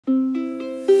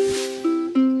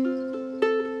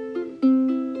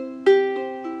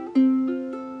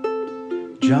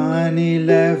Johnny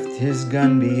left his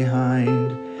gun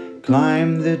behind,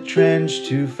 climbed the trench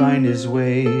to find his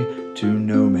way to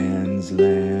no man's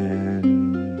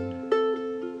land.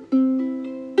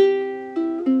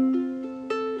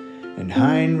 And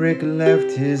Heinrich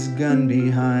left his gun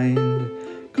behind,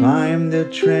 climbed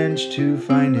the trench to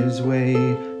find his way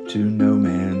to no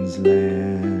man's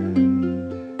land.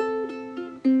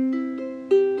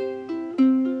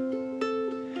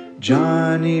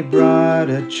 Johnny brought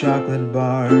a chocolate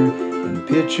bar and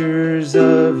pictures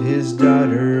of his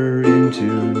daughter into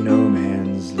no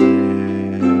man's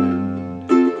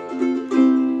land.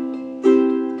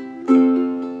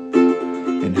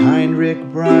 And Heinrich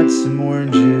brought some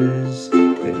oranges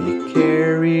that he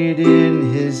carried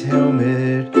in his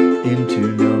helmet into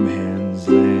no man's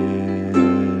land.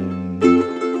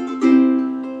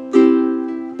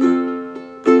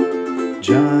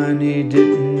 Johnny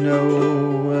didn't know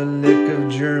a lick of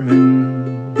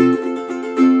German.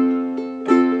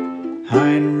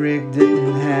 Heinrich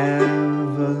didn't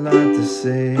have a lot to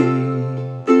say,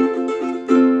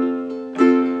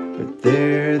 but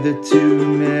there the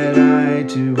two met eye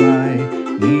to eye.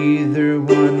 Neither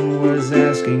one was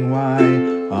asking why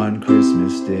on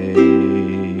Christmas Day.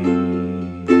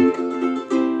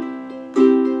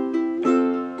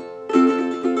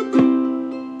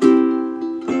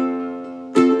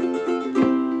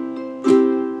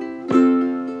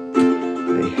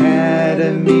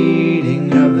 A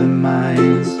meeting of the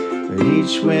minds, but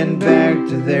each went back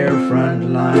to their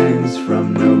front lines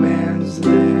from no man's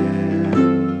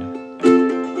land.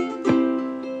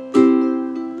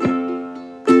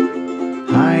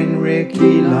 Heinrich,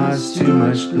 he lost too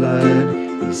much blood.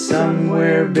 He's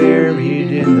somewhere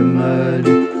buried in the mud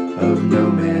of no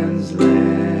man's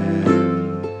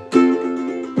land.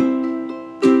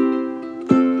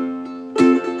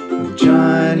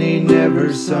 Johnny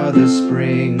never saw the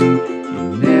spring.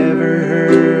 Never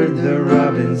heard the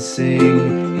robins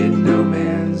sing in no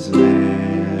man's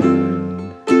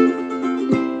land.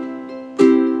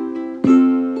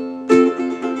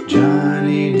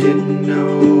 Johnny didn't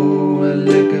know a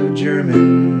lick of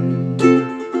German.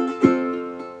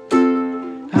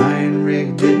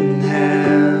 Heinrich didn't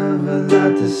have a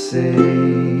lot to say,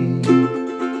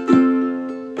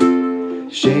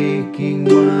 shaking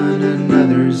one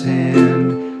another's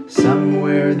hand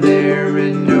somewhere there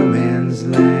in no man's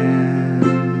land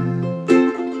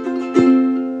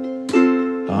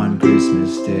on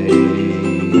Christmas Day.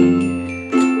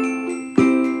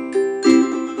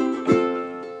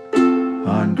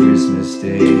 On Christmas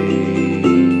Day.